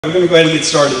We're going to go ahead and get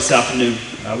started this afternoon.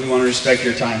 We want to respect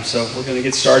your time, so we're going to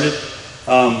get started.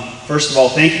 First of all,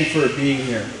 thank you for being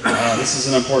here. This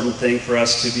is an important thing for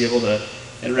us to be able to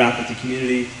interact with the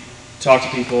community, talk to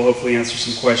people, hopefully answer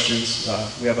some questions.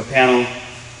 We have a panel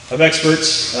of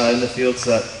experts in the fields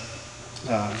that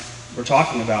we're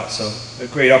talking about, so a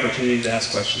great opportunity to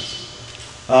ask questions.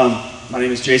 My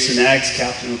name is Jason Aggs,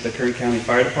 captain with the Kern County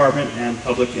Fire Department and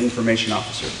Public Information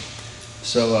Officer.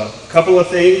 So a couple of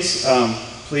things.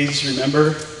 Please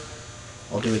remember,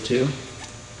 I'll do it too,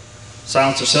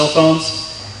 silence your cell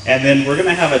phones, and then we're going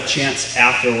to have a chance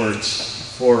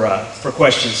afterwards for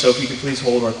questions, so if you could please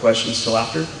hold our questions till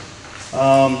after.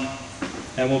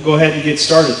 And we'll go ahead and get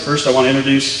started. First, I want to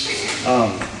introduce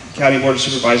County Board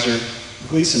Supervisor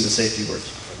Gleason to say a few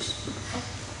words.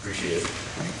 Appreciate it.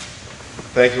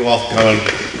 Thank you all for coming.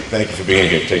 Thank you for being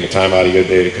here, taking time out of your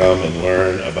day to come and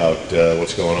learn about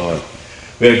what's going on.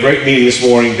 We had a great meeting this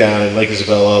morning down in Lake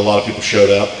Isabella. A lot of people showed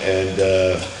up, and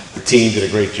the team did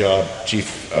a great job.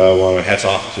 Chief, well, hats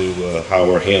off to how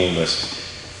we're handling this.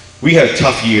 We had a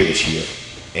tough year this year,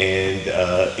 and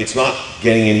it's not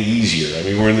getting any easier. I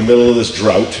mean, we're in the middle of this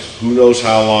drought. Who knows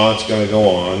how long it's going to go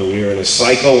on. We're in a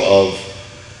cycle of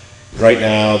right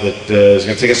now that is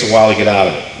going to take us a while to get out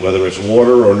of it. Whether it's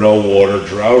water or no water,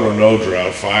 drought or no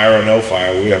drought, fire or no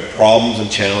fire, we have problems and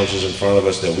challenges in front of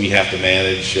us that we have to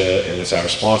manage, and it's our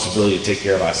responsibility to take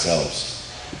care of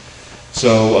ourselves.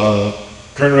 So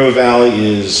Kern River Valley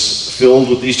is filled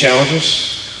with these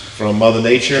challenges from Mother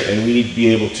Nature, and we need to be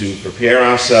able to prepare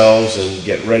ourselves and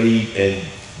get ready and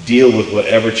deal with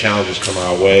whatever challenges come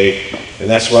our way. And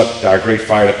that's what our great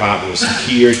fire department is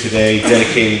here today,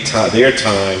 dedicating their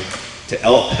time to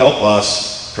help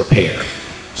us prepare.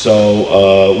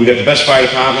 So we got the best fire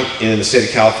department in the state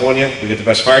of California. We got the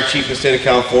best fire chief in the state of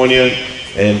California,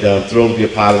 and I'm thrilled to be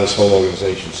a part of this whole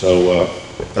organization. So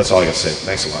that's all I got to say.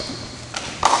 Thanks a lot.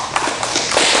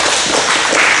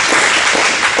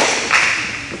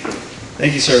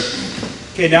 Thank you, sir.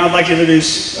 Okay, now I'd like to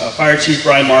introduce Fire Chief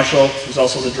Brian Marshall, who's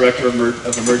also the Director of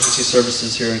Emergency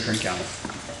Services here in Kern County.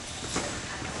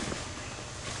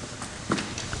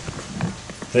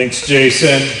 Thanks,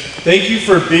 Jason. Thank you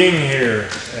for being here.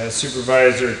 As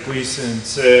Supervisor Gleason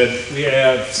said, we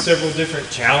have several different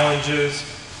challenges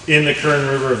in the Kern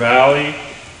River Valley.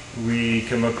 We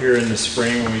come up here in the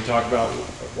spring when we talk about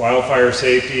wildfire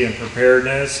safety and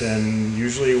preparedness, and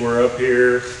usually we're up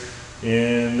here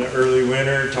in the early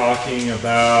winter talking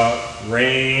about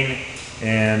rain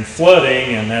and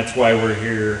flooding, and that's why we're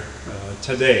here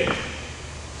today.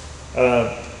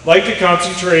 Like to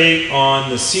concentrate on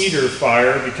the Cedar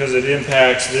Fire because it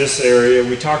impacts this area.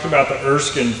 We talked about the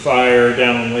Erskine Fire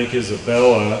down in Lake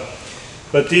Isabella,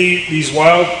 but these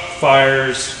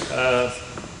wildfires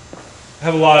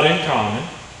have a lot in common.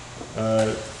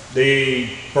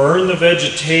 They burn the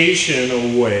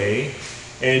vegetation away,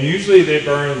 and usually they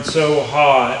burn so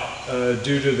hot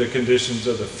due to the conditions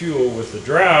of the fuel with the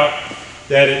drought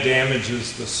that it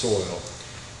damages the soil.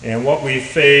 And what we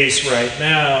face right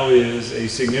now is a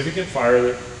significant fire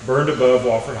that burned above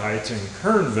Wofford Heights in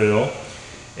Kernville.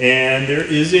 And there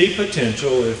is a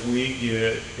potential, if we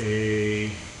get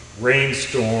a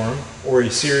rainstorm or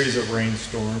a series of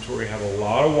rainstorms where we have a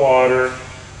lot of water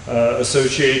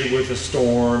associated with the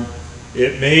storm.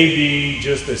 It may be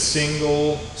just a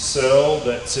single cell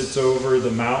that sits over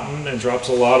the mountain and drops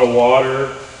a lot of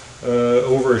water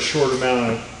over a short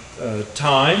amount of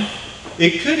time.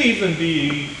 It could even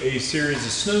be a series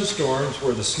of snowstorms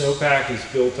where the snowpack is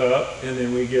built up and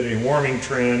then we get a warming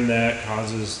trend that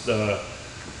causes the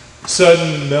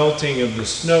sudden melting of the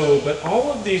snow. But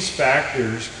all of these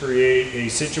factors create a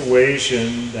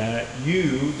situation that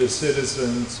you, the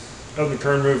citizens of the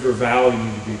Kern River Valley,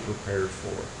 need to be prepared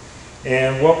for.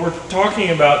 And what we're talking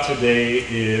about today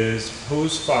is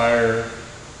post-fire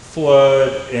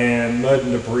flood and mud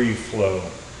and debris flow.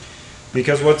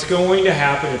 Because what's going to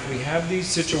happen if we have these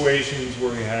situations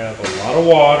where we have a lot of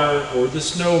water or the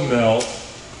snow melt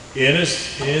in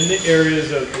the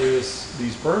areas of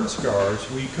these burn scars,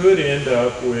 we could end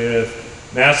up with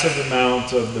massive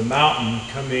amounts of the mountain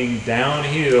coming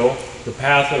downhill, the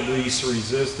path of least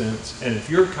resistance, and if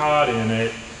you're caught in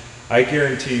it, I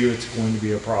guarantee you it's going to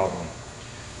be a problem.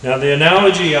 Now the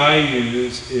analogy I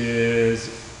use is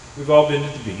we've all been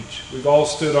to the beach. We've all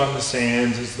stood on the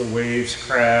sands as the waves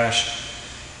crash,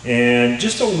 and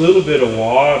just a little bit of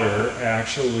water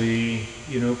actually,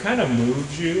 kind of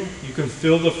moves you. You can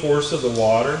feel the force of the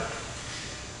water.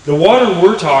 The water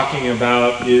we're talking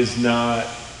about is not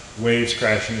waves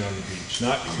crashing on the beach,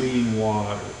 not clean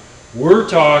water. We're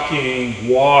talking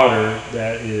water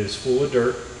that is full of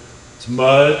dirt. It's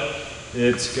mud.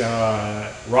 It's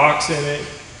got rocks in it.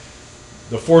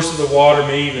 The force of the water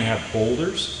may even have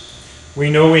boulders. We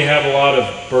know we have a lot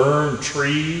of burned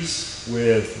trees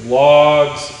with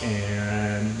logs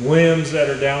and limbs that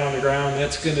are down on the ground.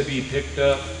 That's going to be picked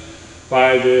up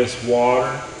by this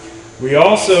water. We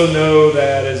also know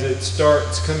that as it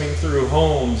starts coming through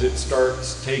homes, it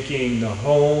starts taking the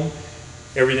home,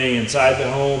 everything inside the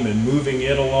home, and moving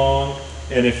it along.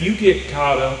 And if you get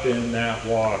caught up in that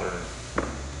water,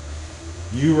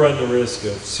 you run the risk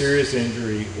of serious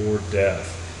injury or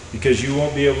death, because you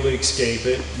won't be able to escape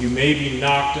it. You may be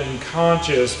knocked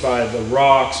unconscious by the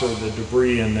rocks or the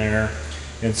debris in there.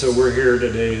 And so we're here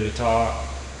today to talk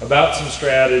about some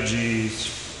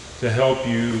strategies to help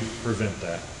you prevent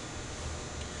that.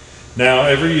 Now,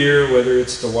 every year, whether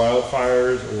it's the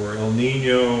wildfires or El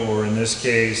Nino, or in this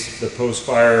case, the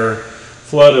post-fire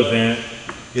flood event,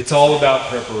 it's all about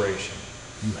preparation.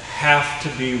 You have to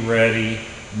be ready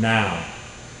now.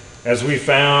 As we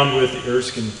found with the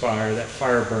Erskine fire, that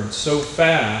fire burned so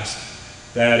fast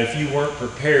that if you weren't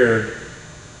prepared,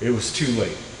 it was too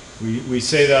late. We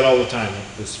say that all the time.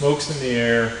 If the smoke's in the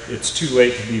air, it's too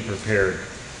late to be prepared.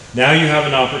 Now you have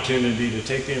an opportunity to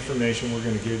take the information we're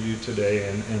going to give you today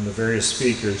and the various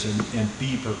speakers and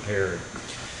be prepared.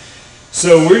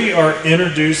 So we are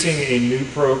introducing a new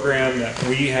program that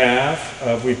we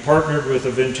have. We've partnered with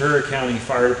the Ventura County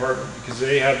Fire Department because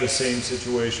they have the same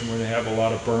situation where they have a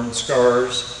lot of burn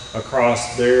scars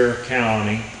across their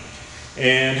county.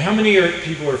 And how many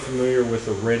people are familiar with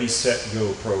the Ready, Set,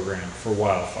 Go program for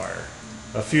wildfire?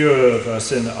 A few of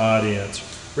us in the audience.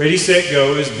 Ready, Set,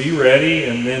 Go is be ready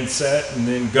and then set and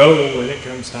then go when it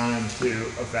comes time to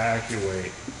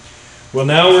evacuate. Well,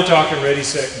 now we're talking Ready,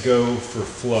 Set, Go for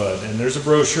flood. And there's a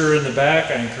brochure in the back.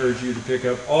 I encourage you to pick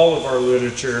up all of our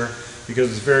literature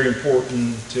because it's very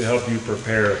important to help you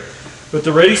prepare. But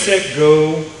the Ready, Set,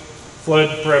 Go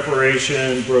flood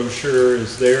preparation brochure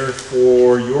is there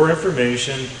for your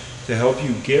information to help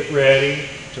you get ready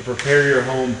to prepare your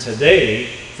home today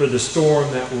for the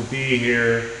storm that will be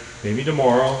here, maybe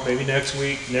tomorrow, maybe next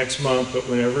week, next month, but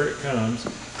whenever it comes,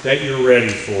 that you're ready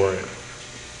for it.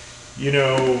 You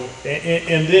know,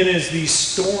 and then as these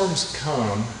storms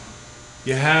come,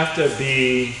 you have to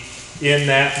be in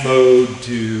that mode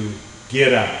to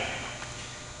get out.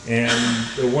 And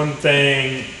the one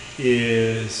thing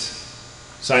is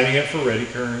signing up for Ready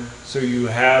Kern, so you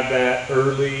have that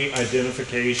early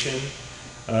identification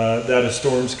that a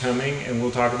storm's coming, and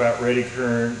we'll talk about Ready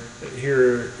Kern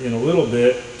here in a little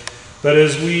bit. But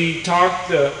as we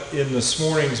talked in this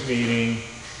morning's meeting,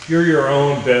 you're your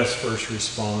own best first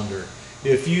responder.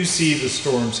 If you see the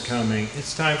storms coming,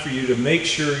 it's time for you to make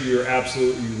sure you're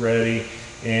absolutely ready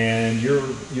and you're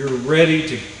ready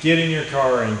to get in your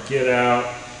car and get out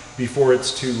before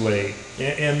it's too late.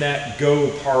 And that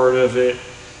go part of it,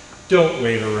 don't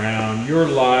wait around. Your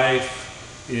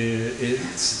life,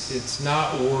 it's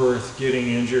not worth getting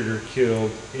injured or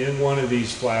killed in one of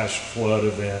these flash flood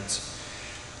events.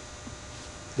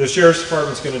 The Sheriff's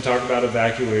Department's going to talk about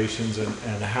evacuations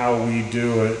and how we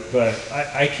do it, but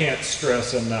I can't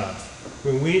stress enough.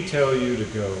 When we tell you to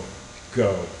go,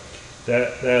 go.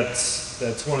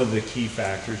 That's one of the key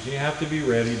factors. You have to be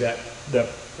ready,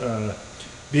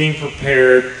 being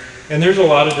prepared. And there's a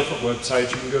lot of different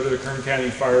websites. You can go to the Kern County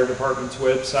Fire Department's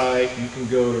website. You can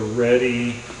go to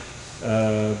Ready.gov.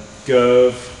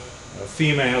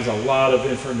 FEMA has a lot of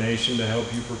information to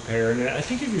help you prepare. And I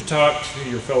think if you talk to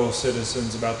your fellow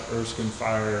citizens about the Erskine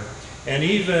fire, and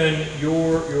even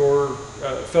your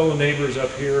fellow neighbors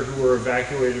up here who were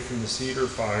evacuated from the Cedar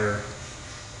Fire,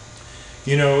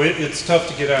 you know, it's tough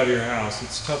to get out of your house.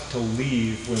 It's tough to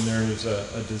leave when there's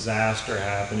a disaster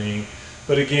happening.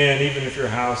 But again, even if your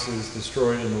house is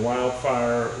destroyed in the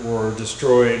wildfire or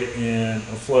destroyed in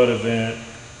a flood event,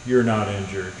 you're not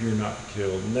injured, you're not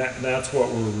killed. And that's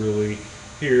what we're really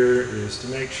here, is to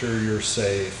make sure you're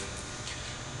safe.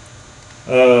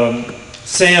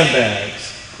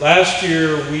 Sandbags. Last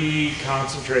year we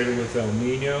concentrated with El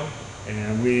Nino,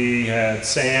 and we had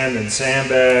sand and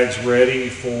sandbags ready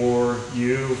for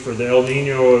you for the El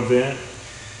Nino event.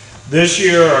 This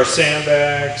year our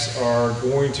sandbags are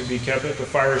going to be kept at the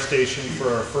fire station for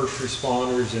our first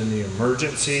responders in the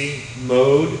emergency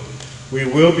mode. We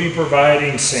will be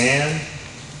providing sand,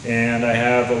 and I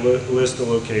have a list of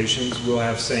locations. We'll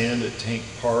have sand at Tank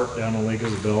Park down on Lake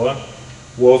Isabella,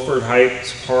 Wofford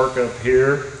Heights Park up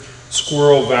here,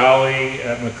 Squirrel Valley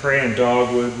at McCrae and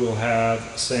Dogwood will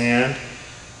have sand,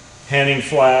 Henning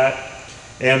Flat,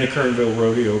 and the Kernville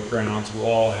Rodeo grounds will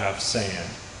all have sand.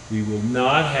 We will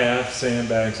not have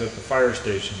sandbags at the fire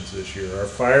stations this year. Our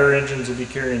fire engines will be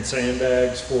carrying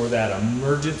sandbags for that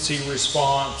emergency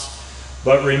response.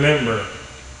 But remember,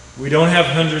 We don't have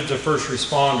hundreds of first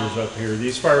responders up here.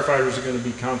 These firefighters are going to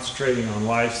be concentrating on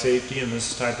life safety in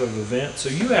this type of event, so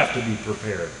you have to be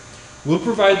prepared. We'll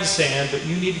provide the sand, but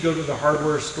you need to go to the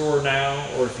hardware store now,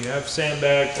 or if you have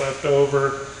sandbags left over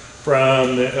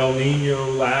from the El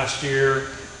Nino last year,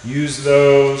 use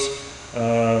those.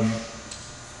 But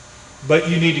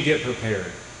you need to get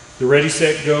prepared. The Ready,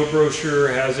 Set, Go brochure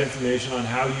has information on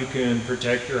how you can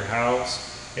protect your house.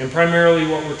 And primarily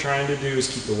what we're trying to do is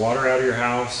keep the water out of your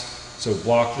house. So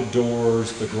block the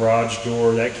doors, the garage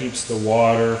door, that keeps the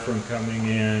water from coming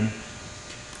in.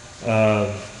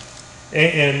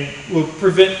 And will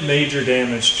prevent major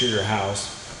damage to your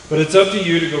house. But it's up to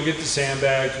you to go get the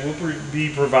sandbags. We'll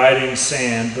be providing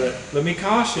sand, but let me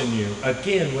caution you,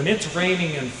 again, when it's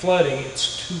raining and flooding,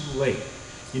 it's too late.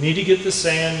 You need to get the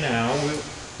sand now.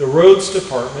 The roads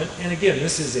department, and again,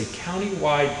 this is a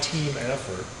county-wide team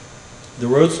effort. The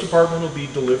roads department will be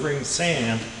delivering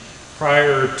sand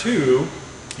prior to,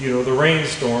 the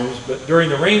rainstorms, but during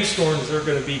the rainstorms, they're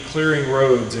going to be clearing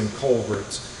roads and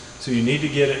culverts. So you need to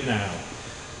get it now.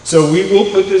 So we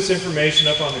will put this information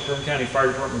up on the Kern County Fire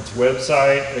Department's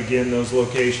website. Again, those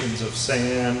locations of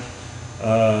sand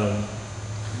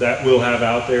that we'll have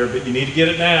out there, but you need to get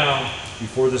it now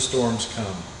before the storms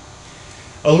come.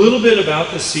 A little bit about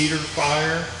the Cedar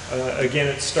Fire. Again,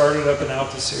 it started up in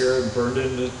Alta and burned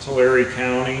into Tulare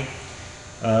County.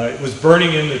 It was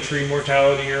burning in the tree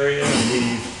mortality area, and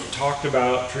we've talked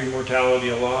about tree mortality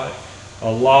a lot.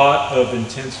 A lot of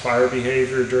intense fire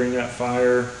behavior during that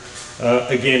fire.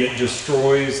 Again, it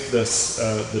destroys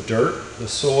the dirt, the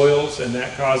soils, and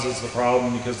that causes the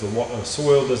problem because the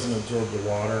soil doesn't absorb the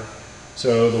water.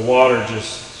 So the water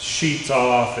just sheets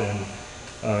off and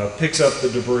picks up the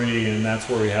debris, and that's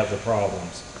where we have the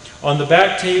problems. On the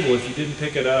back table, if you didn't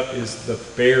pick it up, is the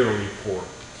bear report.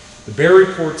 The bear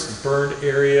report's the burned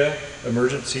area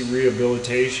emergency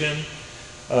rehabilitation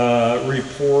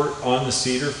report on the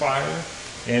Cedar Fire.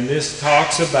 And this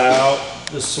talks about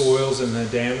the soils and the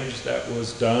damage that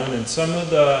was done, and some of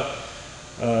the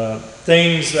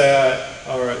things that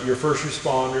are your first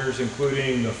responders,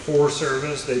 including the Forest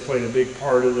Service, they played a big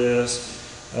part of this,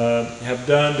 have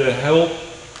done to help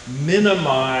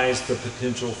minimize the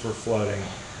potential for flooding.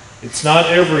 It's not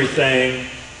everything,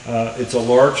 it's a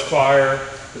large fire,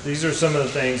 but these are some of the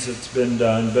things that's been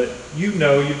done. But you've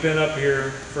been up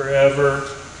here forever.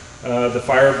 The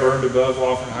fire burned above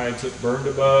Wofford Heights, it burned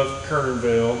above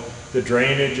Kernville. The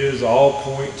drainages all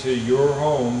point to your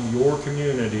home, your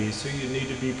community, so you need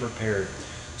to be prepared.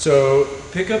 So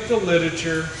pick up the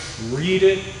literature, read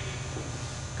it,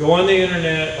 go on the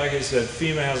internet. Like I said,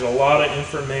 FEMA has a lot of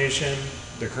information.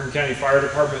 The Kern County Fire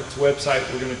Department's website,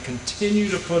 we're going to continue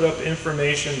to put up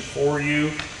information for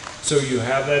you so you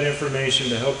have that information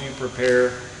to help you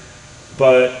prepare.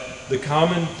 But the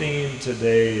common theme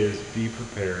today is be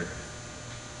prepared.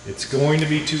 It's going to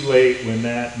be too late when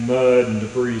that mud and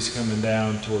debris is coming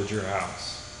down towards your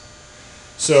house.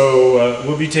 So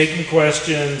we'll be taking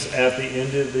questions at the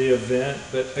end of the event.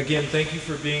 But again, thank you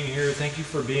for being here. Thank you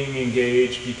for being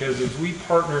engaged, because as we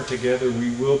partner together,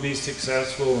 we will be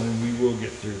successful and we will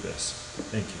get through this.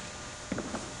 Thank you.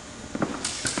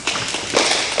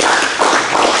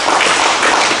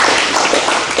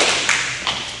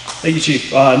 Thank you,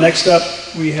 Chief. Next up,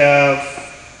 we have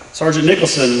Sergeant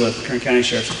Nicholson with the Kern County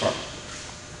Sheriff's Department.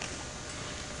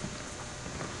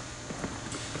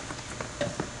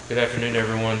 Good afternoon,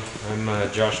 everyone.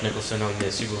 I'm Josh Nicholson. I'm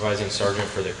the supervising sergeant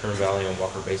for the Kern Valley and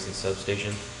Walker Basin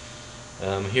substation.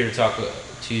 I'm here to talk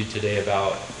to you today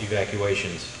about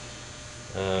evacuations.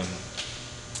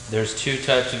 There's two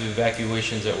types of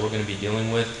evacuations that we're going to be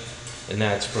dealing with, and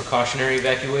that's precautionary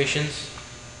evacuations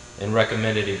and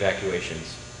recommended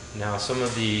evacuations. Now, some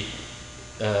of the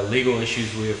legal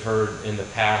issues we have heard in the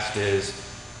past is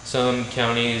some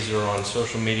counties or on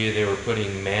social media, they were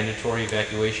putting mandatory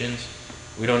evacuations.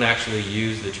 We don't actually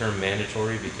use the term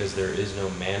mandatory because there is no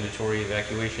mandatory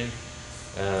evacuation.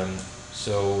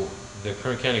 So the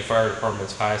Kern County Fire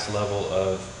Department's highest level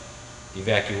of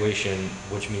evacuation,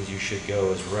 which means you should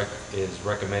go, is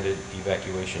recommended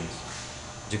evacuations.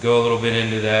 To go a little bit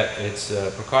into that, it's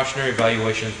precautionary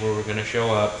evaluations where we're going to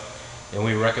show up and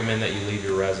we recommend that you leave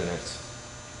your residence.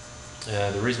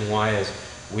 The reason why is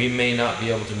we may not be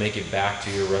able to make it back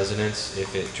to your residence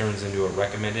if it turns into a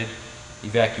recommended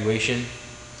evacuation.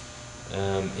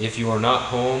 If you are not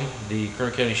home, the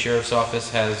Kern County Sheriff's Office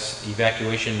has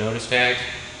evacuation notice tags.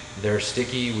 They're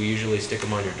sticky. We usually stick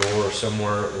them on your door or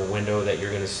somewhere, a window that you're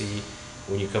going to see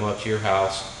when you come up to your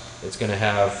house. It's going to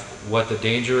have what the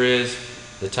danger is,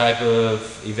 the type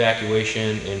of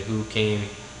evacuation, and who came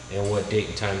and what date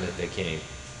and time that they came.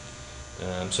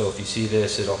 So if you see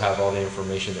this, it'll have all the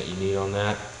information that you need on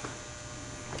that.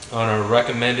 On our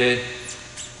recommended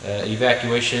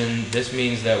evacuation, this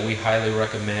means that we highly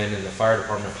recommend, and the fire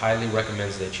department highly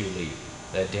recommends, that you leave.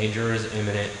 That danger is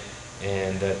imminent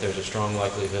and that there's a strong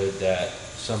likelihood that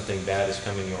something bad is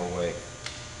coming your way.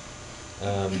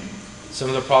 Some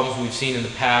of the problems we've seen in the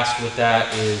past with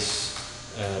that is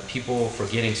people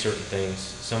forgetting certain things.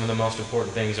 Some of the most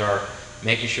important things are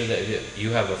making sure that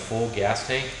you have a full gas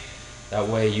tank. That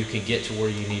way you can get to where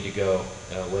you need to go,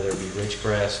 whether it be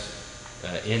Ridgecrest,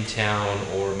 in town,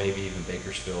 or maybe even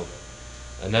Bakersfield.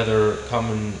 Another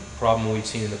common problem we've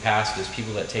seen in the past is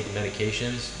people that take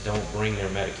medications don't bring their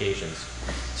medications.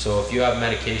 So if you have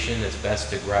medication, it's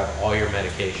best to grab all your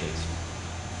medications.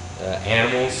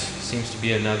 Animals seems to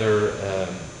be another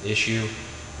issue.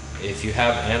 If you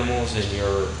have animals and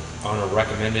you're on a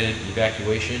recommended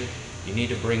evacuation, you need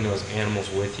to bring those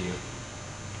animals with you.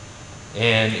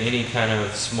 And any kind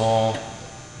of small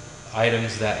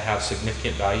items that have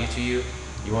significant value to you,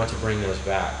 you want to bring those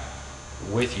back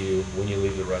with you when you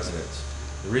leave the residence.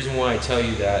 The reason why I tell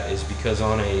you that is because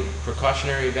on a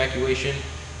precautionary evacuation,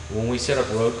 when we set up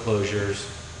road closures,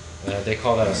 they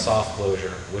call that a soft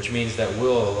closure, which means that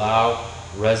we'll allow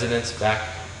residents back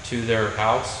to their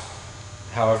house.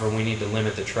 However, we need to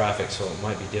limit the traffic, so it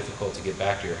might be difficult to get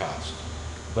back to your house.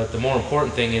 But the more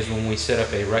important thing is when we set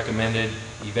up a recommended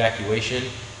evacuation,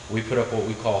 we put up what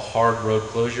we call hard road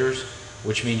closures,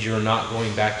 which means you're not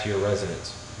going back to your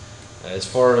residence. As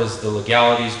far as the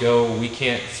legalities go, we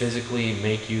can't physically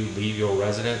make you leave your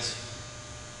residence.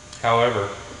 However,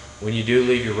 when you do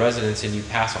leave your residence and you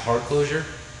pass a hard closure,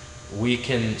 we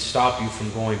can stop you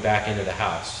from going back into the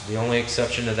house. The only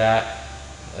exception to that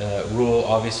rule,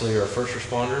 obviously, are first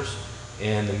responders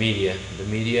and the media. The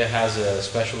media has a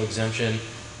special exemption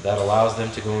that allows them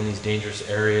to go in these dangerous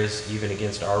areas, even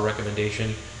against our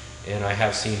recommendation. And I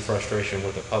have seen frustration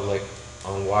with the public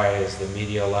on why is the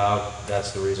media allowed.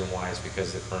 That's the reason why, is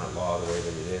because of the current law, the way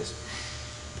that it is.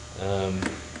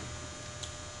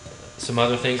 Some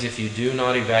other things, if you do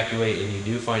not evacuate and you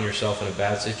do find yourself in a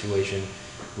bad situation,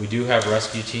 we do have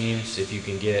rescue teams. If you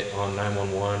can get on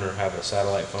 911 or have a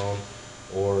satellite phone,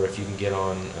 or if you can get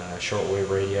on shortwave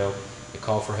radio, the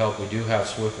call for help. We do have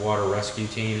swift water rescue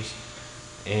teams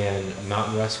and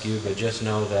mountain rescue, but just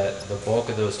know that the bulk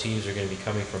of those teams are going to be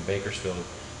coming from Bakersfield.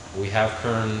 We have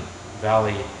Kern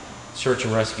Valley search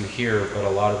and rescue here, but a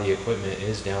lot of the equipment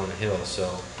is down the hill.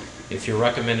 So if you're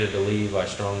recommended to leave, I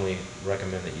strongly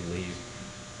recommend that you leave.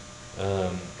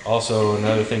 Also,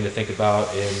 another thing to think about,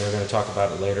 and they're going to talk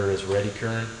about it later, is Ready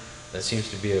Kern. That seems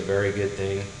to be a very good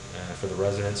thing for the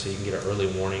residents, so you can get an early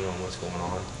warning on what's going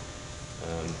on.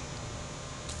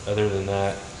 Other than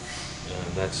that,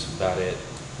 that's about it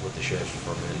with the Sheriff's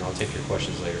Department, and I'll take your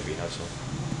questions later if you have some.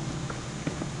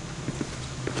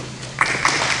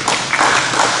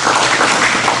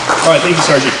 All right, thank you,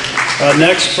 Sergeant.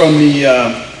 Next, from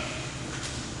the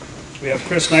we have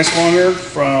Chris Neislonger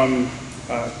from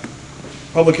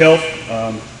Public Health.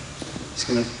 He's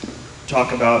going to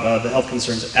talk about the health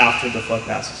concerns after the flood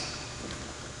passes.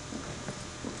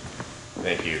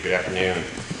 Thank you. Good afternoon.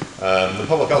 The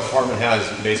Public Health Department has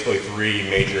basically three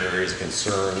major areas of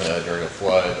concern during a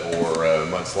flood or a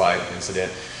mudslide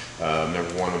incident.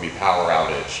 Number one would be power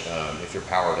outage. If your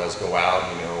power does go out,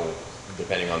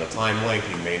 depending on the time length,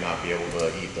 you may not be able to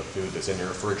eat the food that's in your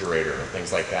refrigerator, and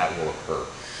things like that will occur.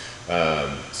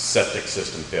 Septic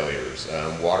system failures,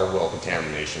 water well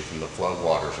contamination from the flood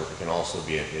waters can also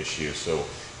be an issue. So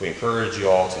we encourage you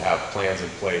all to have plans in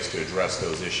place to address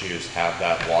those issues, have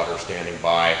that water standing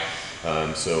by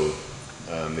so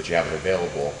that you have it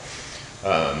available.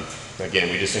 Again,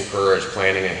 we just encourage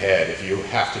planning ahead. If you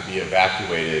have to be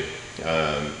evacuated,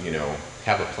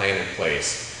 have a plan in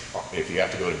place. If you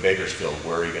have to go to Bakersfield,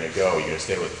 where are you going to go? You're going to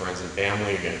stay with friends and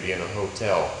family? You're going to be in a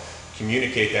hotel?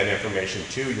 Communicate that information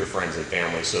to your friends and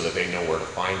family so that they know where to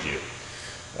find you.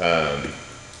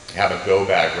 Have a go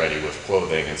bag ready with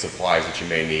clothing and supplies that you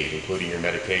may need, including your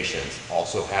medications.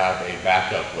 Also have a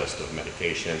backup list of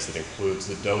medications that includes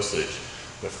the dosage,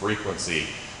 the frequency,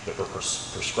 the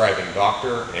prescribing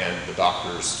doctor, and the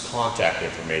doctor's contact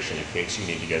information in case you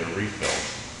need to get a refill.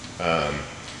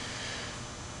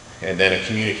 And then a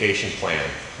communication plan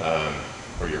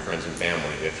for your friends and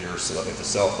family. If the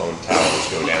cell phone towers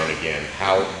go down again,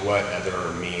 what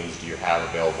other means do you have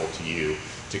available to you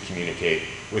to communicate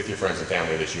with your friends and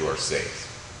family that you are safe?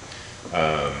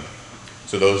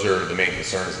 So those are the main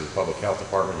concerns that the Public Health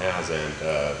Department has,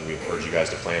 and we encourage you guys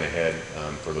to plan ahead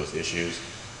for those issues.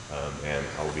 And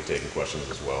I will be taking questions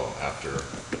as well after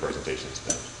the presentation is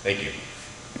done. Thank you.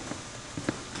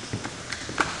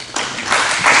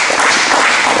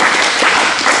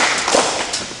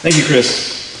 Thank you,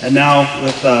 Chris. And now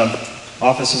with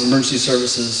Office of Emergency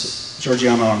Services,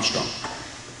 Georgiana Armstrong.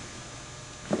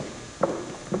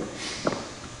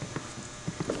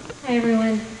 Hi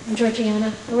everyone, I'm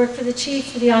Georgiana. I work for the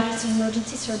Chief for the Office of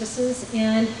Emergency Services,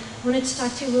 and I wanted to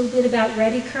talk to you a little bit about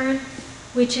Kern,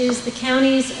 which is the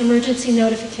county's emergency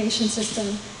notification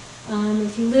system.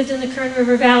 If you lived in the Kern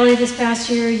River Valley this past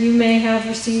year, you may have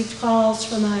received calls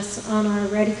from us on our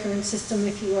Kern system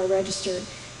if you are registered.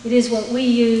 It is what we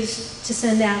use to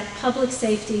send out public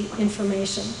safety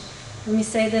information. Let me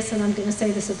say this, and I'm going to say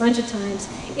this a bunch of times.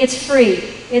 It's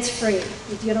free. It's free.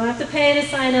 You don't have to pay to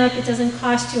sign up. It doesn't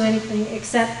cost you anything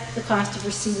except the cost of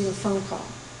receiving a phone call.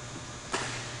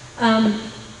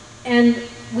 And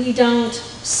we don't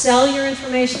sell your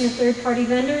information to third-party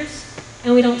vendors,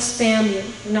 and we don't spam you.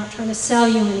 We're not trying to sell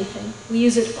you anything. We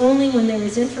use it only when there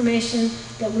is information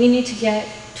that we need to get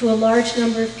to a large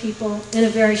number of people in a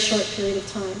very short period of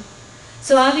time.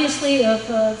 So obviously, if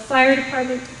a fire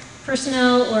department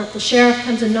personnel or if the sheriff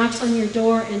comes and knocks on your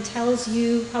door and tells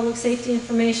you public safety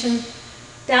information,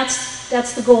 that's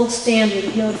the gold standard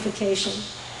of notification.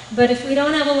 But if we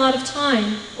don't have a lot of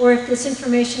time, or if this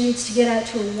information needs to get out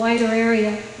to a wider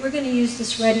area, we're going to use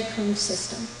this Kern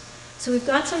system. So we've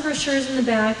got some brochures in the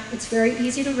back. It's very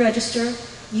easy to register.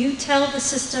 You tell the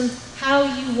system how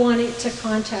you want it to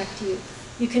contact you.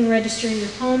 You can register your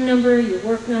home number, your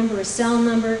work number, a cell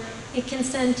number. It can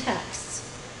send texts.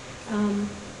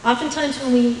 Oftentimes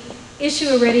when we issue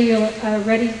a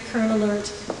Kern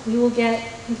alert, we will get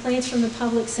complaints from the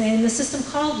public saying, the system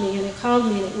called me and it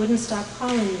wouldn't stop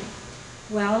calling me.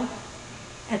 Well,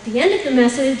 at the end of the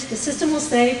message, the system will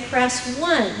say, press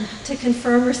 1 to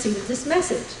confirm receipt of this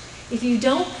message. If you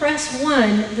don't press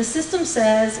 1, the system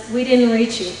says, we didn't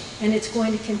reach you, and it's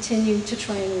going to continue to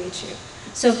try and reach you.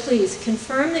 So please,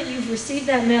 confirm that you've received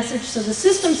that message so the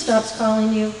system stops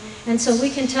calling you, and so we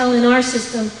can tell in our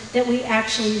system that we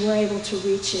actually were able to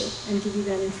reach you and give you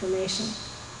that information.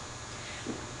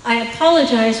 I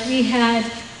apologize, we had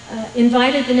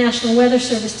invited the National Weather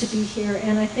Service to be here,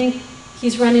 and I think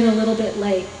he's running a little bit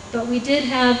late. But we did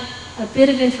have a bit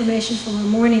of information from our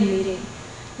morning meeting.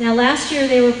 Now last year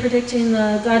they were predicting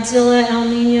the Godzilla El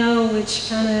Nino, which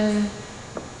kind of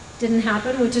didn't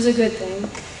happen, which is a good thing.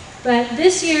 But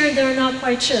this year they're not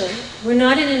quite sure. We're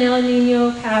not in an El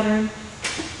Nino pattern.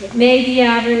 It may be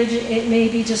average, it may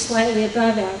be just slightly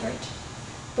above average.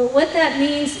 But what that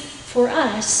means for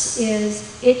us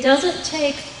is it doesn't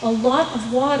take a lot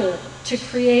of water to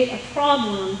create a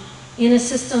problem in a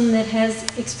system that has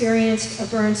experienced a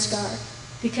burn scar,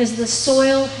 because the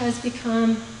soil has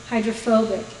become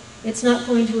hydrophobic. It's not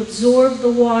going to absorb the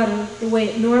water the way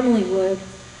it normally would.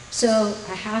 So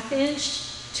a ½ inch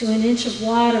to an inch of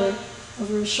water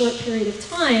over a short period of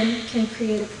time can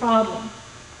create a problem.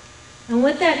 And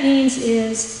what that means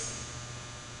is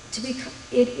it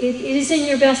is in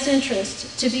your best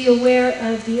interest to be aware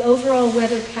of the overall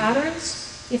weather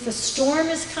patterns. If a storm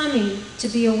is coming, to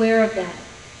be aware of that.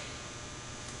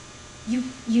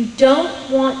 You don't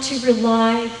want to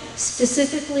rely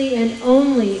specifically and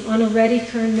only on a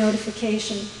Kern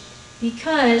notification,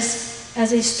 because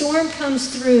as a storm comes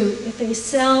through, if a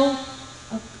cell,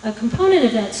 a component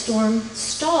of that storm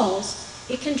stalls,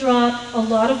 it can drop a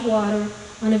lot of water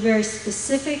on a very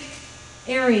specific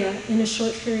area in a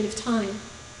short period of time.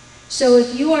 So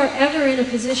if you are ever in a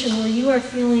position where you are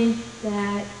feeling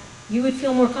that you would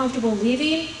feel more comfortable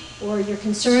leaving, or you're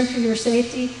concerned for your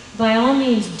safety, by all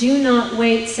means do not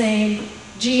wait saying,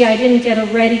 gee, I didn't get a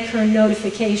Kern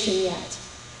notification yet.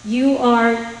 You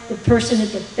are the person at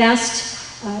the best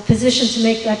position to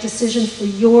make that decision for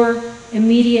your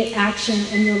immediate action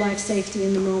and your life safety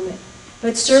in the moment.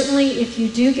 But certainly if you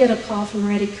do get a call from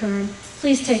Kern,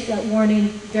 please take that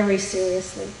warning very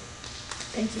seriously.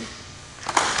 Thank you.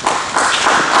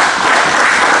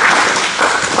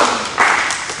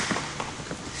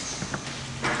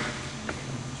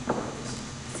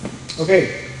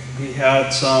 Okay, we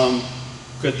had some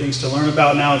good things to learn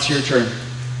about. Now it's your turn.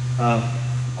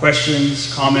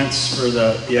 Questions, comments for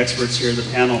the experts here, the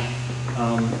panel.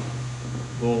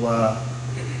 We'll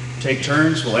take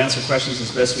turns. We'll answer questions as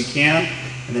best we can.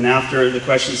 And then after the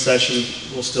question session,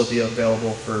 we'll still be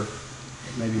available for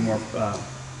maybe more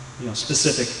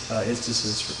specific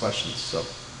instances for questions. So.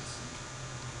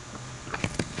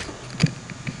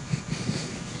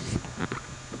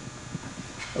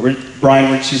 Brian,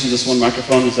 we're just using this one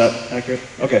microphone. Is that accurate?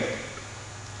 Okay.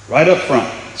 Right up front,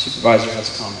 supervisor has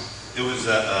a comment. It was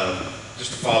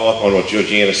just to follow up on what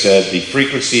Georgiana said. The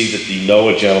frequency that the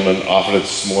NOAA gentleman offered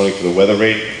us this morning for the weather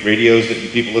radios that you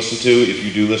people listen to, if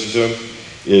you do listen to them,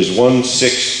 is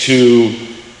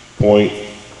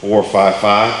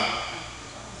 162.455.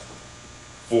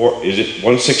 is it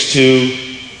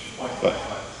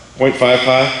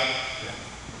 162.55?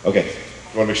 Okay, I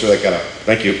want to make sure that got out.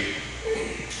 Thank you.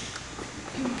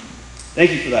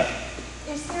 Thank you for that.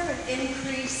 Is there an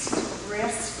increased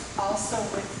risk also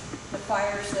with the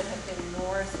fires that have been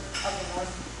north of the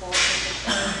North Fork of the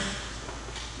Kern?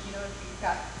 You know, you've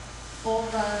got Bull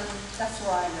Run, that's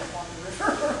where I live on the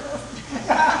river.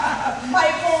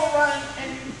 My Bull Run,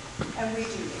 and we do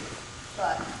it.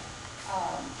 But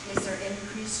is there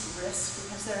increased risk?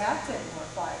 Because there have been more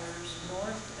fires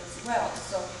north as well.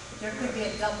 So there could be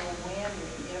a double whammy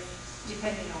if,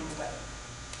 depending on the weather.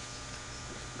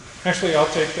 Actually, I'll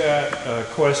take that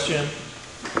question.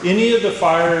 Any of the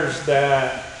fires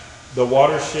that the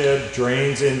watershed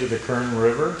drains into the Kern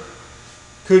River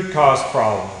could cause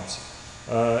problems.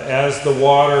 As the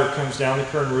water comes down the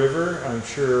Kern River, I'm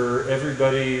sure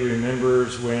everybody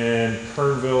remembers when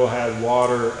Kernville had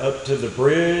water up to the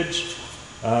bridge.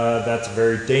 That's a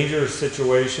very dangerous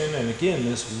situation. And again,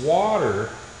 this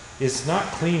water is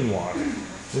not clean water.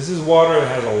 This is water that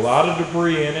has a lot of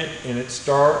debris in it, and it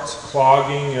starts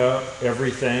clogging up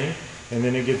everything, and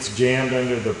then it gets jammed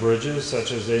under the bridges,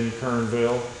 such as in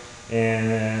Kernville,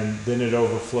 and then it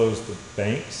overflows the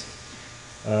banks.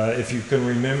 If you can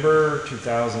remember,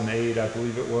 2008, I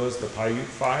believe it was, the Paiute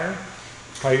Fire.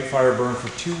 Paiute Fire burned for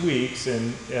 2 weeks,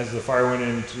 and as the fire went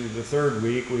into the third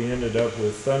week, we ended up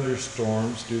with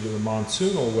thunderstorms due to the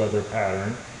monsoonal weather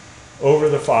pattern over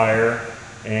the fire.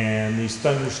 And these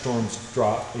thunderstorms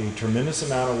dropped a tremendous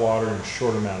amount of water in a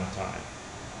short amount of time.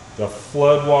 The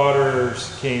flood waters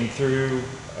came through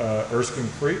Erskine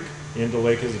Creek into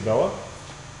Lake Isabella.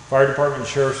 Fire department and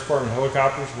sheriff's department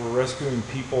helicopters were rescuing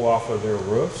people off of their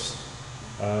roofs.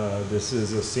 This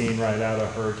is a scene right out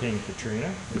of Hurricane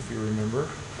Katrina, if you remember.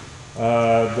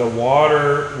 The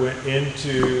water went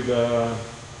into the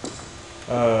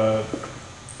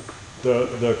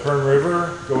Kern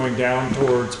River going down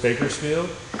towards Bakersfield.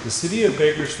 The city of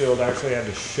Bakersfield actually had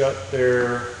to shut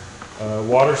their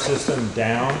water system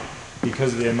down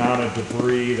because of the amount of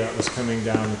debris that was coming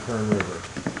down the Kern River.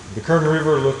 The Kern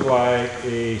River looked like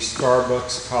a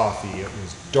Starbucks coffee. It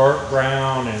was dark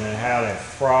brown and it had a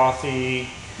frothy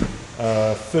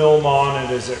film on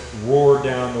it as it roared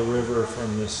down the river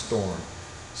from this storm.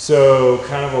 So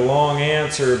kind of a long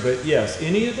answer, but yes,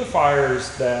 any of the fires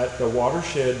that the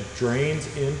watershed drains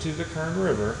into the Kern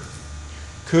River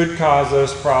could cause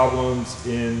us problems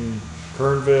in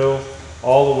Kernville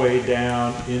all the way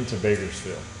down into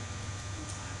Bakersfield.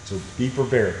 So be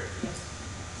prepared.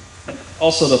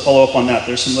 Also, to follow up on that,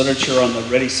 there's some literature on the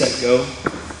Ready, Set, Go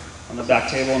on the back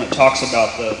table, and it talks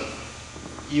about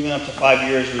even up to 5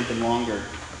 years or even longer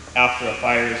after a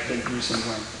fire has been through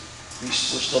somewhere. We're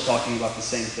still talking about the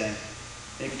same thing.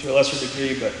 Maybe to a lesser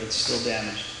degree, but it's still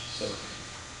damaged. So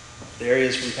the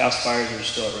areas from past fires are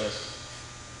still at risk.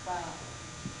 Wow.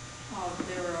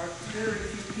 There are very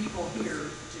few people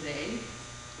here today.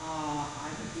 I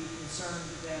would be concerned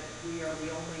that we are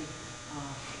the only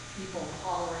people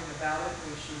hollering about it.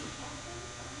 We should.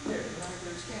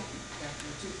 There's Kathy back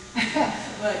there too.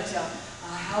 But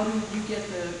how do you plan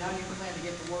to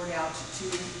get the word out to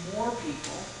more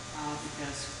people?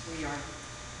 Because we are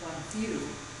one of few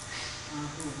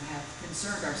who have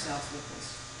concerned ourselves with this.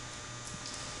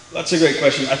 That's a great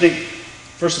question. I think,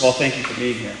 first of all, thank you for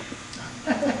being here.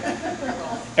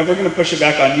 And we're going to push it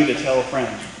back on you to tell a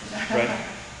friend, right?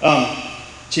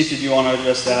 Chief, did you want to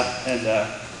address that?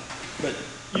 But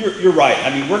you're right.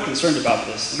 I mean, we're concerned about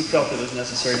this. We felt it was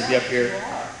necessary to be up here,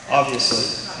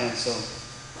 obviously, and so.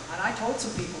 And I told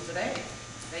some people today,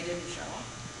 they didn't show up.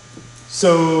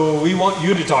 So we want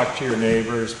you to talk to your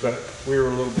neighbors, but we were a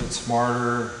little bit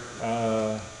smarter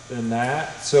than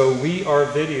that. So we are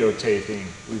videotaping.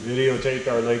 We videotaped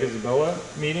our Lake Isabella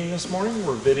meeting this morning.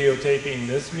 We're videotaping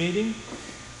this meeting.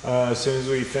 As soon as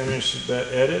we finish the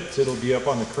edits, it'll be up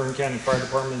on the Kern County Fire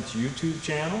Department's YouTube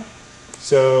channel.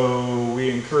 So we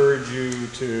encourage you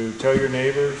to tell your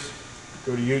neighbors,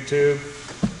 go to YouTube,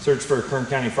 search for Kern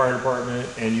County Fire Department,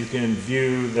 and you can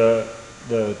view the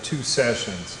 2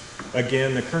 sessions.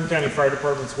 Again, the Kern County Fire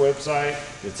Department's website,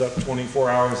 it's up 24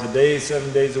 hours a day,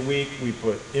 7 days a week. We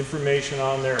put information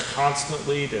on there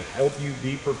constantly to help you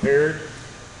be prepared.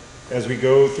 As we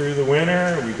go through the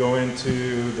winter, we go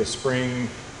into the spring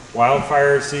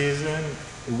wildfire season,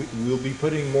 we'll be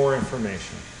putting more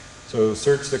information. So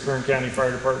search the Kern County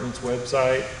Fire Department's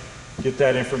website, get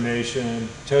that information,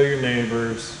 tell your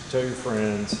neighbors, tell your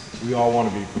friends. We all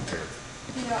want to be prepared.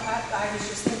 You know, I was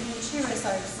just thinking too as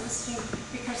I was listening,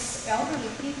 because elderly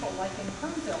people, like in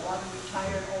Kernville, a lot of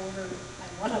retired older,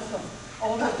 and one of them,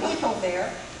 older people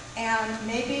there, And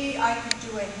maybe I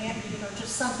could do a hand,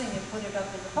 just something and put it up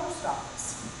in the post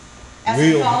office as a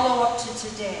We'll- follow-up to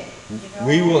today,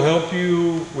 We will help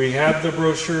you. We have the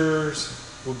brochures.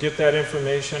 We'll get that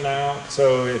information out.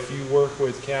 So if you work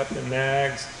with Captain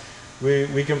Nags,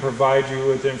 we can provide you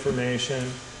with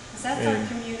information. Because that's our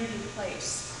community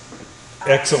place.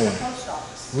 Excellent. The post office.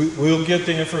 We'll get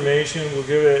the information. We'll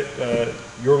give it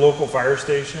your local fire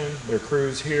station, their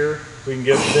crews here. We can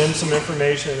give them some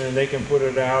information and they can put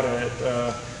it out at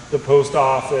the post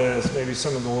office, maybe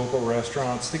some of the local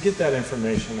restaurants to get that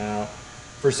information out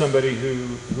for somebody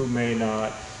who may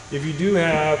not. If you do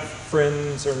have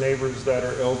friends or neighbors that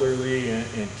are elderly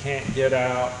and can't get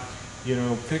out,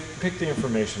 pick the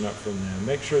information up from them.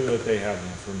 Make sure that they have the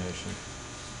information.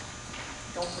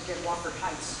 Don't forget Wofford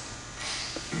Heights.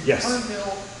 Yes.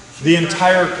 Kernville. The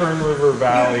entire Kern River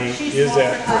Valley She's is Wofford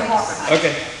at Heights.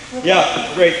 Okay.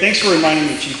 Yeah, great. Thanks for reminding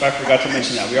me, Chief. I forgot to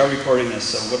mention that. We are recording this,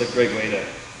 so what a great way to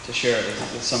share it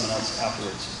with someone else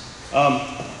afterwards.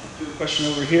 Do a question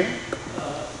over here?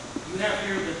 You have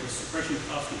here that the suppression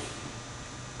cost is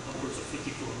upwards of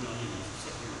 $54 million as of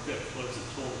September 5th. What is it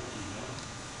total? Do you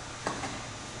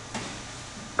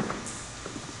know?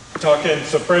 talking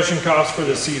suppression costs for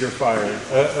the Cedar Fire.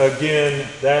 Again,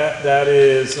 that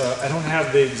is, I don't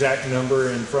have the exact number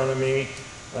in front of me.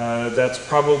 That's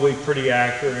probably pretty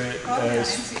accurate.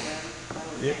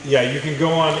 Yeah, you can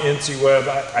go on NCWeb.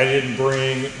 I didn't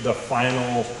bring the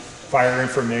final fire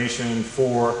information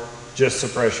for just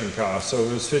suppression costs. So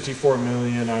it was 54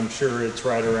 million. I'm sure it's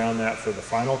right around that for the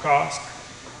final cost.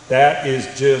 That is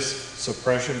just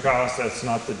suppression costs. That's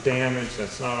not the damage.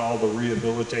 That's not all the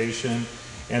rehabilitation.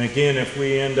 And again, if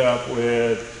we end up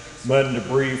with mud and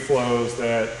debris flows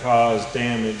that cause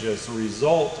damage as a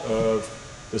result of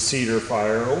the Cedar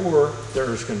Fire or the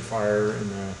Erskine Fire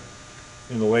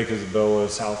in the Lake Isabella,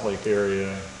 South Lake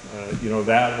area,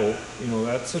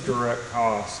 that's a direct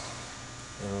cost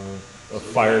of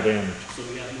fire damage. So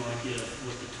we have no idea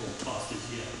what the total cost is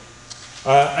yet.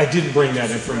 I didn't bring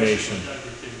that information.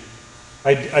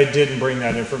 I didn't bring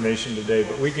that information today,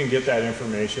 but we can get that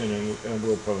information and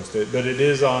we'll post it. But it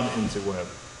is on NCWeb.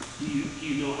 Do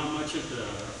you know how much of the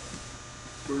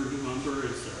burned lumber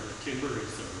is timber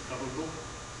is recoverable?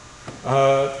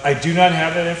 I do not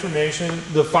have that information.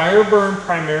 The fire burned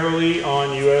primarily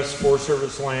on U.S. Forest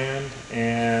Service land,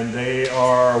 and they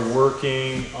are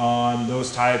working on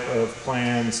those type of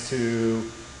plans to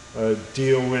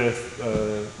deal with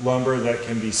lumber that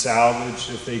can be salvaged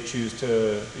if they choose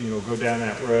to, go down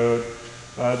that road.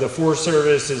 The Forest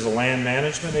Service is a land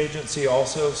management agency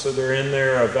also, so they're in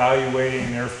there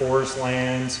evaluating their forest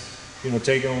lands,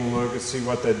 taking a look and see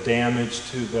what the damage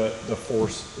to the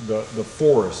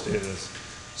forest is.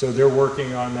 So they're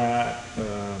working on that.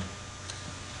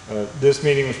 This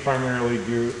meeting was primarily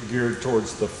geared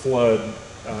towards the flood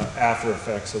after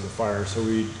effects of the fire, so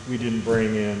we didn't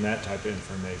bring in that type of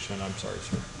information. I'm sorry,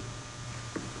 sir.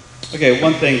 Okay,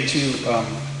 one thing too,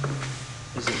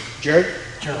 is it Jared?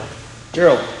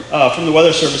 Gerald, from the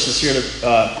Weather Service is here to,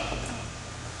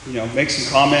 make some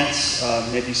comments,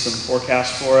 maybe some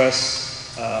forecasts for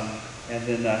us, and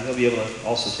then he'll be able to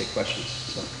also take questions.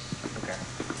 So, okay.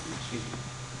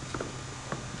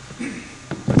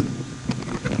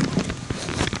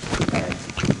 All right.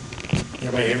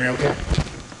 Everybody hear me okay?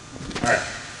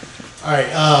 All right.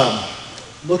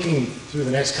 Looking through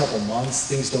the next couple months,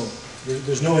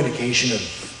 there's no indication of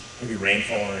maybe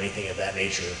rainfall or anything of that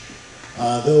nature.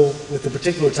 Though with the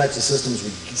particular types of systems we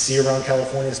see around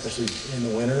California, especially in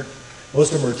the winter,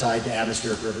 most of them are tied to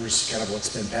atmospheric rivers, kind of what's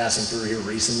been passing through here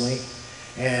recently.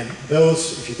 And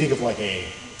those, if you think of like a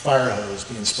fire hose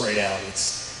being sprayed out,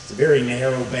 it's a very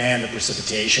narrow band of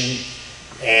precipitation,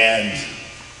 and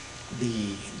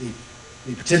the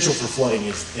potential for flooding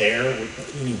is there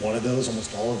with any one of those.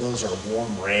 Almost all of those are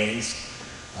warm rains,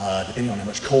 depending on how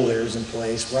much cold air is in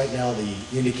place. Right now, the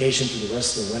indication through the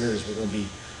rest of the winter is we're going to be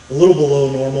a little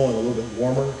below normal and a little bit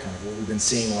warmer, kind of what we've been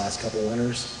seeing the last couple of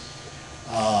winters.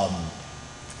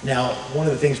 Now, one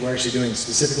of the things we're actually doing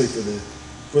specifically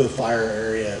for the fire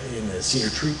area in the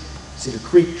Cedar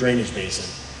Creek drainage basin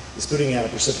is putting out a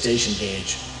precipitation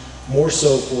gauge, more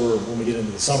so for when we get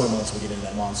into the summer months, we get into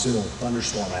that monsoonal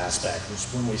thunderstorm aspect, which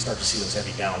is when we start to see those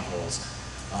heavy downfalls,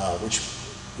 which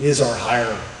is our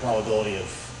higher probability of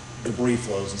debris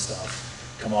flows and stuff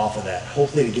come off of that,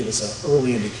 hopefully to give us an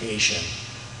early indication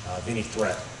of any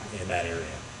threat in that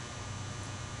area.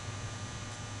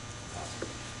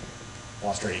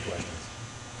 Lost any questions?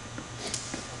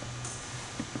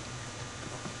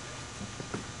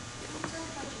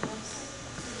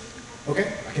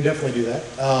 Okay, I can definitely do that.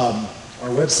 Our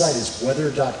website is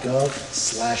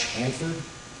weather.gov/Hanford.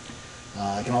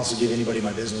 I can also give anybody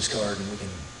my business card, and we can,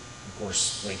 of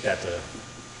course, link that to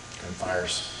Kern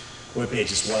Fire's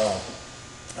webpage as well.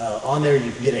 On there,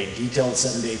 you can get a detailed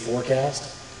 7-day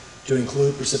forecast to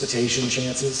include precipitation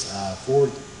chances for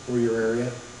your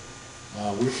area.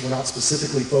 We're not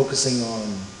specifically focusing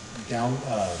on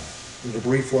the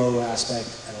debris flow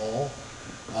aspect at all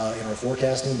in our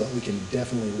forecasting, but we can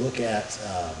definitely look at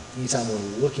anytime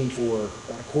we're looking for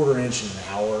about a quarter inch in an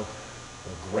hour or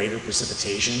greater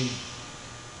precipitation.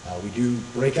 We do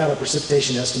break out our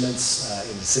precipitation estimates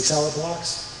into 6-hour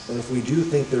blocks, but if we do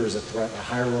think there is a threat, a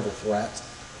higher level threat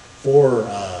for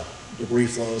debris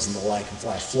flows and the like and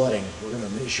flash flooding, we're going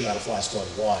to issue out a flash flood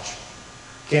watch.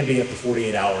 Can be up to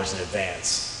 48 hours in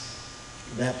advance.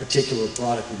 That particular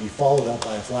product would be followed up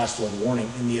by a flash flood warning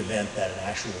in the event that an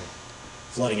actual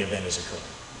flooding event is occurring.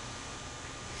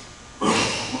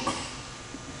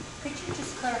 Could you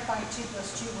just clarify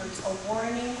those two words, a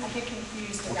warning? I get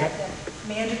confused about the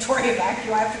mandatory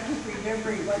evacuation. I have to keep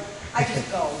remembering what I just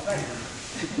go. But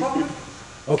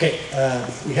Okay,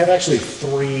 we have actually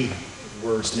 3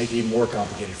 words to make it even more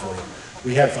complicated for you.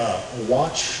 We have a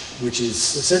watch, which is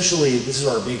essentially, this is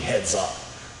our big heads up.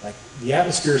 Like, the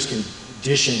atmosphere is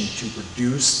conditioned to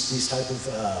produce these type of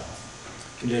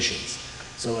conditions.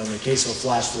 So in the case of a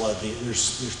flash flood,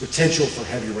 there's potential for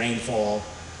heavy rainfall.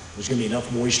 There's going to be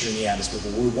enough moisture in the atmosphere,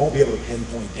 but we won't be able to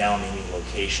pinpoint down any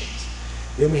locations.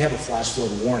 Then we have a flash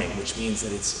flood warning, which means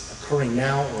that it's occurring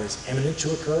now or is imminent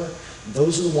to occur.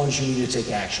 Those are the ones you need to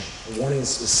take action. The warning is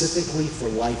specifically for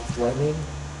life-threatening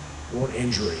or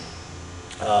injury.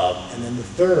 And then the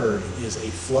third is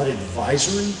a flood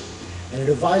advisory. And an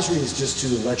advisory is just to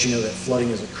let you know that flooding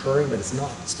is occurring, but it's not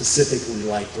specifically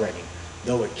life-threatening,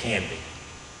 though it can be.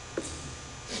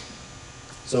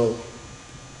 So,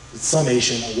 in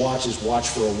summation, a watch is watch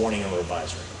for a warning or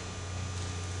advisory.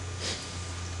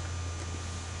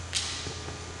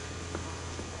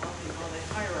 On the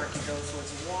hierarchy though, so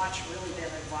it's watch, really then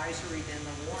advisory, then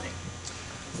the warning.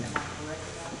 Am I correct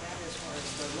about that as far as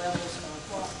the levels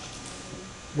of watch?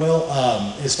 Well,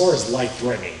 as far as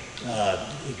life-threatening,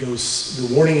 it goes,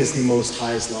 the warning is the most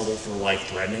highest level for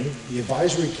life-threatening. The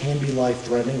advisory can be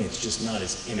life-threatening, it's just not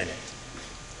as imminent.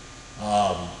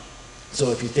 So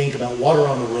if you think about water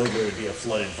on the roadway, it would be a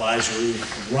flood advisory.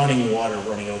 Running water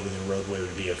running over the roadway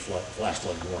would be a flash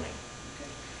flood warning.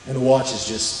 And the watch is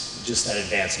just that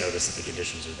advance notice that the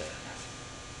conditions are there.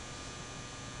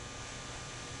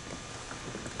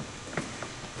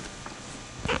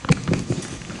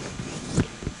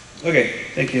 Okay,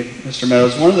 thank you, Mr.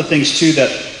 Meadows. One of the things, too,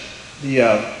 that the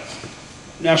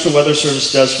National Weather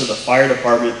Service does for the fire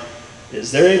department is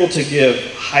they're able to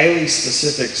give highly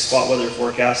specific spot weather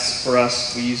forecasts for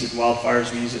us. We use it in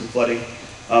wildfires, we use it in flooding.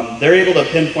 They're able to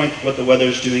pinpoint what the weather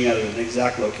is doing at an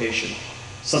exact location.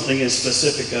 Something as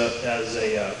specific as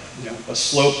a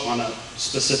slope on a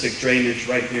specific drainage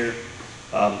right here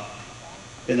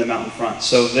in the mountain front.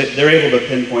 So they're able to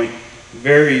pinpoint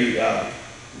very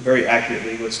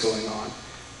accurately what's going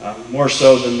on. More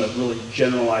so than the really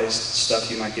generalized stuff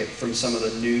you might get from some of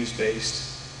the news-based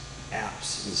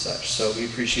apps and such. So we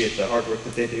appreciate the hard work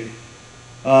that they do.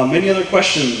 Any other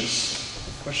questions?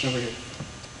 Question over here.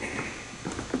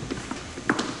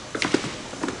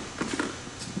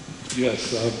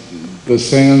 Yes, the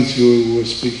sands you were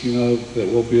speaking of that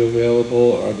will be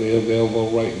available, are they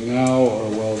available right now, or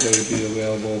will they be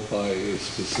available by a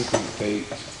specific date?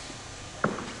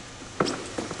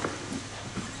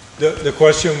 The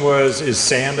question was, is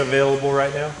sand available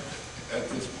right now? At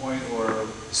this point, or?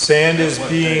 Sand is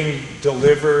being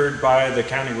delivered by the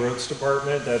county roads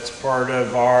department. That's part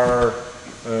of our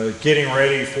getting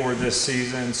ready for this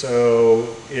season.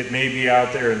 So it may be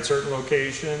out there in certain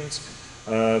locations,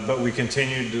 but we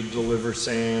continue to deliver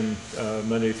sand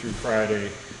Monday through Friday.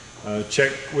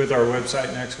 Check with our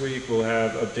website next week. We'll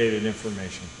have updated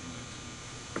information.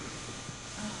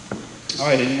 All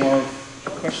right, any more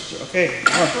questions? Okay,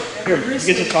 here, you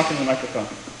get to talk in the microphone.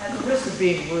 At the risk of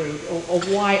being rude,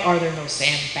 why are there no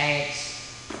sandbags?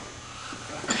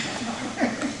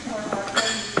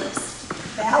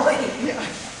 Valley,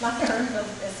 not Kern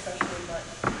especially,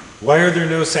 but. Why are there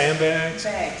no sandbags?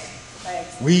 Bags.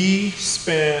 We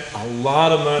spent a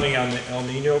lot of money on the El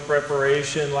Nino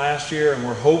preparation last year, and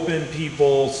we're hoping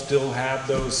people still have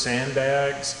those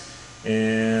sandbags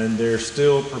and they're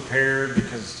still prepared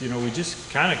because, you know, we just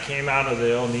kind of came out of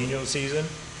the El Nino season.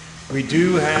 We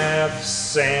do have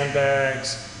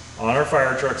sandbags on our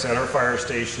fire trucks at our fire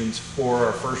stations for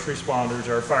our first responders,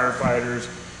 our firefighters.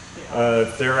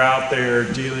 If they're out there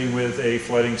dealing with a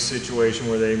flooding situation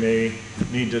where they may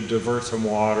need to divert some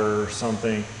water or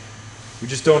something. We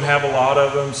just don't have a lot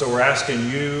of them, so we're asking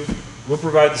you we'll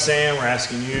provide the sand. We're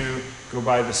asking you, go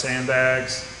buy the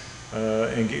sandbags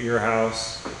and get your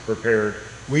house prepared.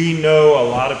 We know a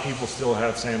lot of people still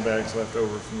have sandbags left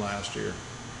over from last year.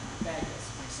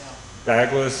 Bagless myself.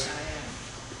 Bagless. I am.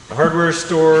 The hardware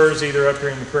stores, either up here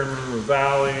in the Kern River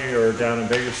Valley or down in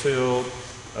Bakersfield,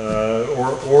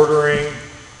 or ordering,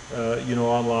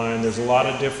 online. There's a lot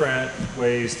of different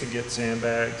ways to get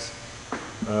sandbags.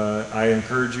 I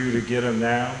encourage you to get them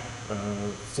now.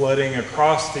 Flooding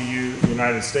across the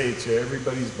United States,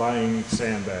 everybody's buying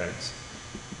sandbags.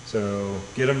 So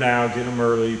get them now, get them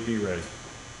early, be ready.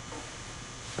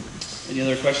 Any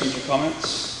other questions or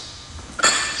comments?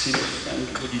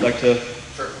 Cedar, would you like to?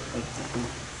 Sure.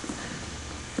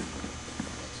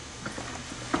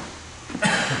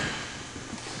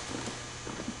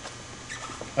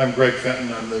 I'm Greg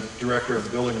Fenton. I'm the Director of the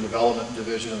Building and Development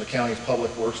Division of the county's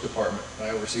Public Works Department. I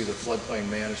oversee the Floodplain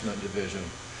Management Division.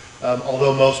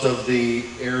 Although most of the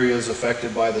areas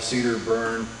affected by the cedar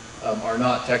burn are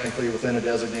not technically within a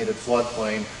designated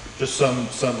floodplain, just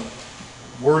some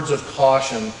words of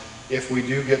caution if we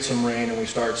do get some rain and we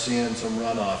start seeing some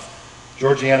runoff.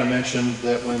 Georgiana mentioned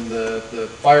that when the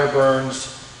fire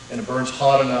burns and it burns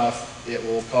hot enough, it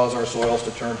will cause our soils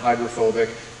to turn hydrophobic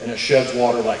and it sheds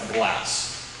water like glass.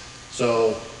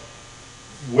 So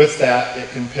with that, it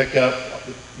can pick up,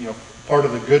 part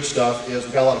of the good stuff is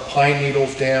we've got a lot of pine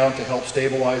needles down to help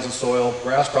stabilize the soil.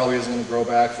 Grass probably isn't going to grow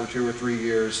back for 2 or 3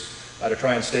 years to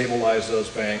try and stabilize those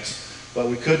banks. But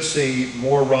we could see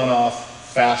more runoff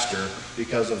faster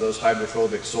because of those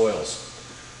hydrophobic soils.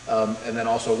 And then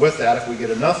also with that, if we get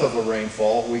enough of a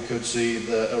rainfall, we could see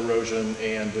the erosion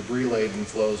and debris-laden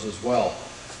flows as well.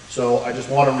 So I just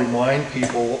want to remind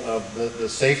people of the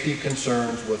safety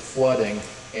concerns with flooding,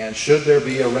 and should there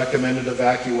be a recommended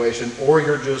evacuation, or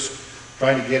you're just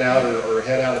trying to get out or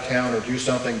head out of town or do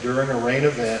something during a rain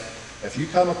event, if you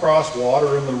come across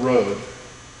water in the road,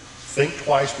 think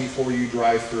twice before you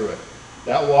drive through it.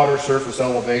 That water surface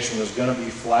elevation is going to be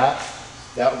flat.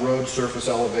 That road surface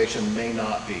elevation may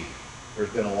not be. There's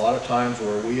been a lot of times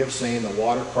where we have seen the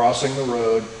water crossing the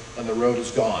road and the road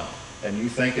is gone. And you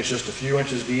think it's just a few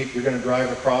inches deep, you're going to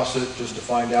drive across it just to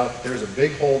find out that there's a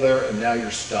big hole there and now you're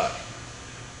stuck.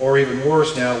 Or even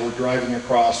worse, now we're driving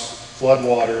across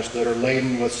floodwaters that are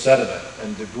laden with sediment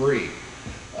and debris.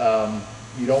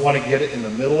 You don't want to get it in the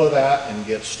middle of that and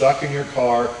get stuck in your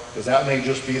car, because that may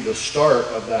just be the start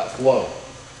of that flow.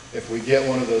 If we get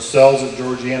one of those cells that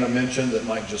Georgiana mentioned that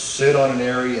might just sit on an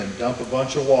area and dump a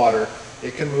bunch of water,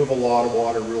 it can move a lot of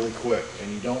water really quick,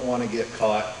 and you don't want to get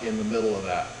caught in the middle of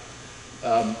that.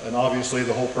 And obviously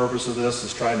the whole purpose of this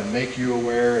is trying to make you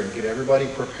aware and get everybody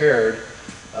prepared.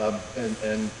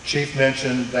 And Chief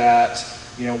mentioned that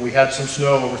we had some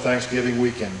snow over Thanksgiving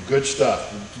weekend. Good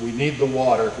stuff. We need the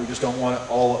water. We just don't want it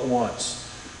all at once.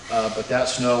 But that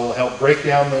snow will help break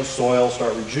down those soils,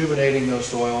 start rejuvenating those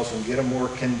soils, and get them more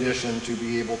conditioned to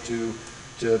be able to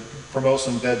promote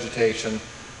some vegetation.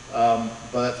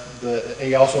 But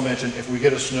he also mentioned if we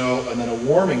get a snow and then a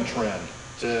warming trend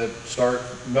to start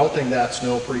melting that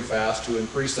snow pretty fast to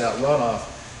increase that runoff.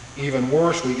 Even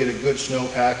worse, we get a good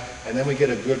snowpack and then we get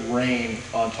a good rain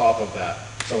on top of that.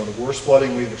 Some of the worst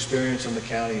flooding we've experienced in the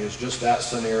county is just that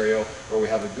scenario where we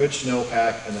have a good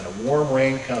snowpack and then a warm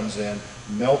rain comes in,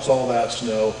 melts all that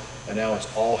snow, and now it's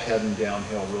all heading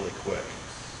downhill really quick.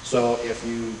 So if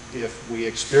we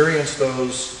experience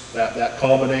that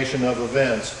combination of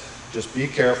events, just be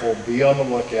careful, be on the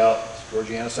lookout.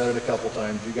 Georgiana said it a couple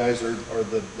times. You guys are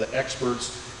the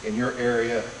experts in your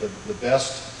area, the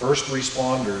best first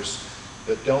responders,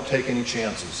 but don't take any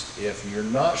chances. If you're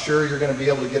not sure you're going to be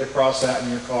able to get across that in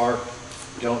your car,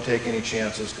 don't take any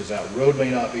chances, because that road may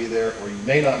not be there, or you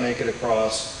may not make it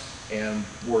across, and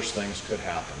worse things could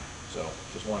happen. So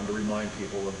just wanted to remind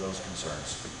people of those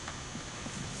concerns.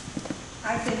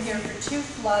 I've been here for 2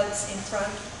 floods in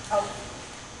front of,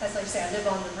 as I say, I live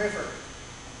on the river.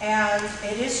 And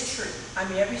it is true. I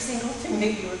mean, every single thing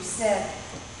that you have said,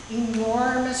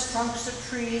 enormous trunks of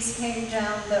trees came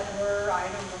down that were, I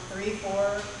don't know, 3,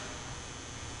 4,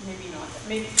 maybe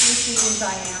 3 feet in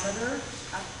diameter,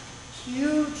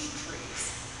 huge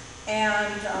trees.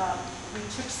 And we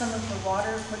took some of the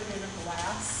water, put it in a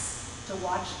glass to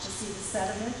watch to see the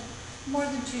sediment. More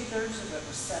than 2/3 of it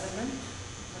was sediment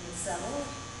when it settled.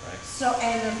 Right. So,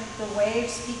 and the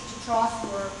waves, peak to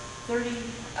trough, were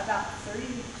about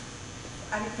 30,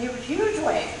 I mean, they were huge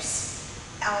waves.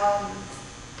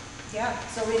 Yeah,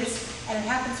 so it is, and it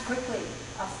happens quickly,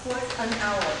 a foot an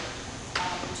hour.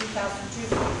 In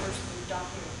 2002, when we first moved up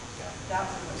here, that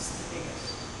one was the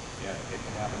biggest. Yeah, it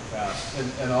can happen fast.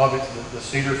 And obviously, the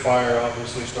Cedar Fire,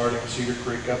 obviously starting with Cedar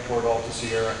Creek up toward Alta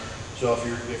Sierra, So if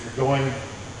you're going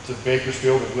to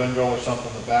Bakersfield or Glenville or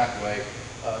something the back way,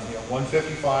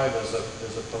 155 is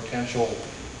a potential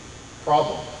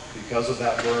problem because of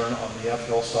that burn on the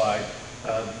uphill side.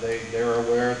 They're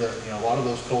aware that a lot of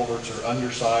those culverts are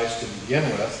undersized to begin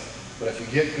with, but if you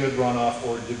get good runoff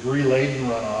or debris-laden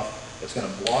runoff, it's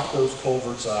going to block those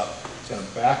culverts up. It's going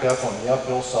to back up on the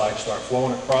uphill side, start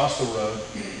flowing across the road,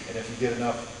 and if you get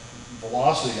enough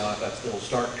velocity on it, it'll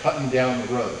start cutting down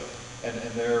the road. And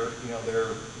they're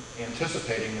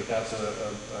anticipating that that's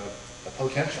a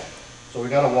potential. So we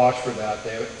got to watch for that.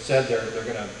 They said they're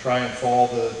going to try and fall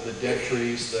the dead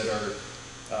trees that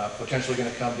are potentially going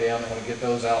to come down. They want to get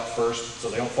those out first so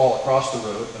they don't fall across the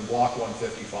road and block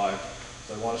 155.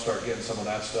 So they want to start getting some of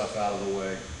that stuff out of the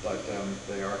way. But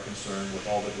they are concerned with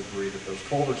all the debris that those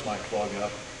culverts might plug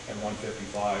up, and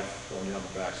 155 going down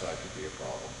the backside could be a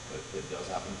problem. But it does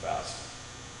happen fast.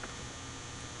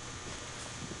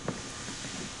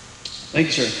 Thank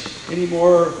you, sir. Any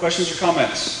more questions or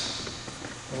comments?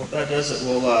 Well, if that does it,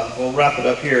 we'll wrap it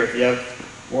up here. If you have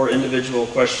more individual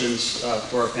questions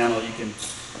for our panel, you can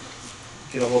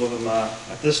get a hold of them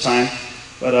at this time.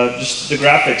 But just the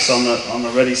graphics on the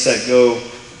Ready, Set, Go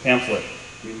pamphlet.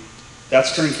 I mean,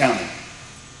 that's Kern County.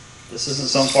 This isn't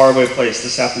some faraway place.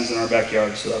 This happens in our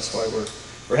backyard, so that's why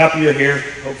we're happy you're here.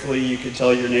 Hopefully, you can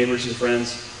tell your neighbors and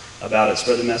friends about it.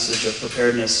 Spread the message of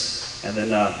preparedness, and then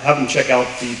have them check out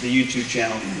the YouTube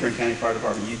channel. The Kern County Fire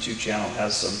Department YouTube channel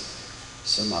has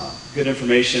some good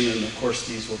information, and of course,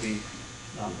 these will be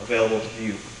available to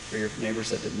view for your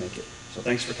neighbors that didn't make it. So,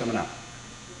 thanks for coming out.